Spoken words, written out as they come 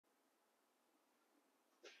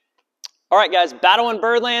All right, guys, Battle in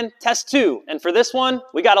Birdland, test 2. And for this one,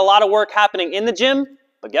 we got a lot of work happening in the gym,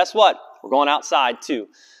 but guess what? We're going outside too.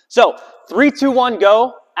 So 3, 2, 1,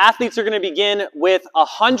 go. Athletes are going to begin with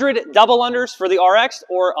 100 double unders for the RX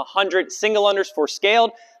or 100 single unders for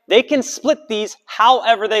scaled. They can split these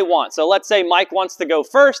however they want. So let's say Mike wants to go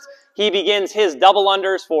first. He begins his double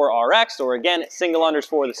unders for RX or again, single unders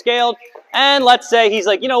for the scaled. And let's say he's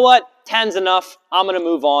like, you know what? 10's enough. I'm going to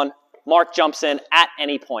move on. Mark jumps in at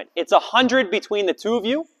any point. It's 100 between the two of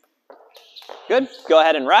you. Good. Go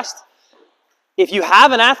ahead and rest. If you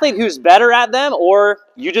have an athlete who's better at them or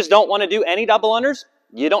you just don't want to do any double unders,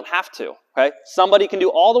 you don't have to. Okay? Somebody can do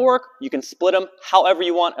all the work. You can split them however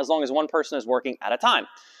you want as long as one person is working at a time.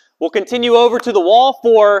 We'll continue over to the wall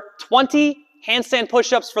for 20 handstand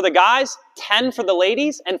push-ups for the guys, 10 for the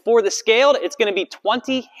ladies, and for the scaled, it's going to be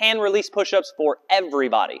 20 hand release push-ups for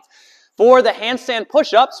everybody. For the handstand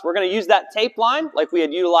push-ups, we're going to use that tape line like we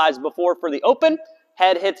had utilized before for the open.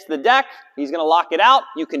 Head hits the deck. He's going to lock it out.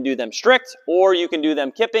 You can do them strict or you can do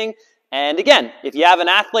them kipping. And again, if you have an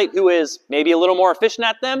athlete who is maybe a little more efficient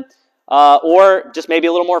at them or just maybe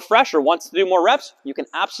a little more fresh or wants to do more reps, you can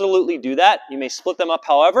absolutely do that. You may split them up.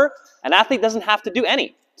 However, an athlete doesn't have to do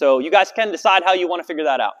any. So you guys can decide how you want to figure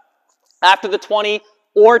that out. After the 20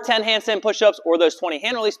 or 10 handstand push-ups or those 20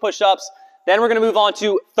 hand release push-ups, then we're going to move on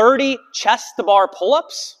to 30 chest to bar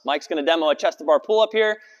pull-ups. Mike's going to demo a chest to bar pull-up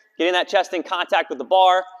here. Getting that chest in contact with the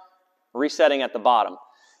bar, resetting at the bottom.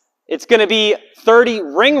 It's going to be 30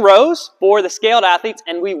 ring rows for the scaled athletes,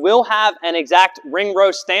 and we will have an exact ring row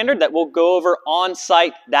standard that we'll go over on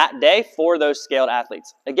site that day for those scaled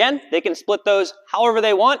athletes. Again, they can split those however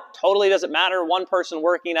they want. Totally doesn't matter. One person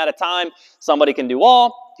working at a time. Somebody can do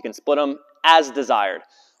all. You can split them as desired.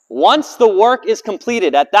 Once the work is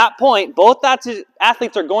completed, at that point, both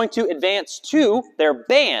athletes are going to advance to their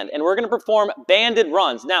band, and we're going to perform banded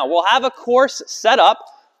runs. Now, we'll have a course set up.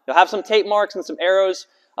 You'll have some tape marks and some arrows,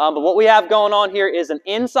 but what we have going on here is an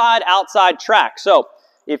inside-outside track. So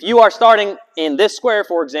if you are starting in this square,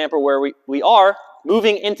 for example, where we are,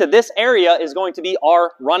 moving into this area is going to be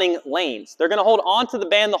our running lanes. They're going to hold on to the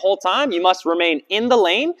band the whole time. You must remain in the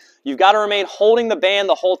lane. You've got to remain holding the band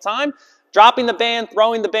the whole time. Dropping the band,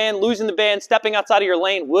 throwing the band, losing the band, stepping outside of your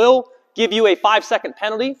lane will give you a 5-second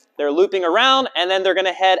penalty. They're looping around, and then they're going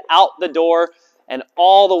to head out the door and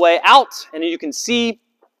all the way out. And you can see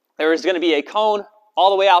there is going to be a cone all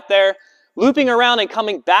the way out there. Looping around and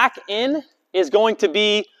coming back in is going to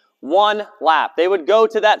be 1 lap. They would go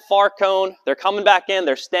to that far cone. They're coming back in.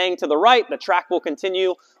 They're staying to the right. The track will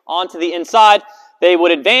continue on to the inside. They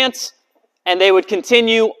would advance, and they would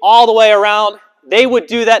continue all the way around. They would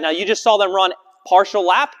do that. Now, you just saw them run partial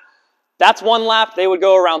lap. That's 1 lap. They would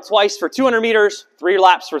go around twice for 200 meters, 3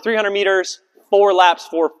 laps for 300 meters, 4 laps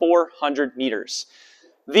for 400 meters.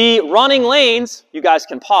 The running lanes, you guys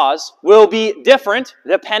can pause, will be different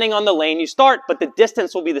depending on the lane you start, but the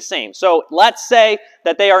distance will be the same. So let's say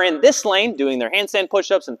that they are in this lane doing their handstand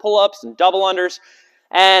push-ups and pull-ups and double unders,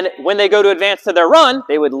 and when they go to advance to their run,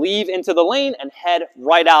 they would leave into the lane and head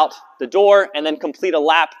right out the door and then complete a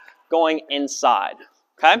lap going inside,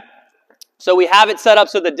 okay? So we have it set up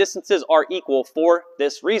so the distances are equal for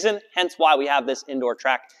this reason, hence why we have this indoor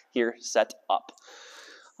track here set up.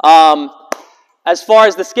 As far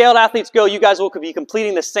as the scaled athletes go, you guys will be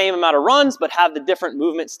completing the same amount of runs, but have the different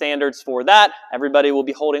movement standards for that. Everybody will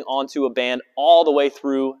be holding onto a band all the way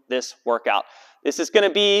through this workout. This is going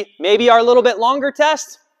to be maybe our little bit longer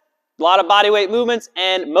test. A lot of body weight movements,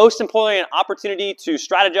 and most importantly, an opportunity to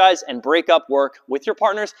strategize and break up work with your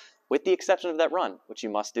partners, with the exception of that run, which you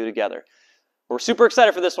must do together. We're super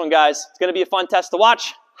excited for this one, guys. It's going to be a fun test to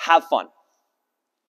watch. Have fun.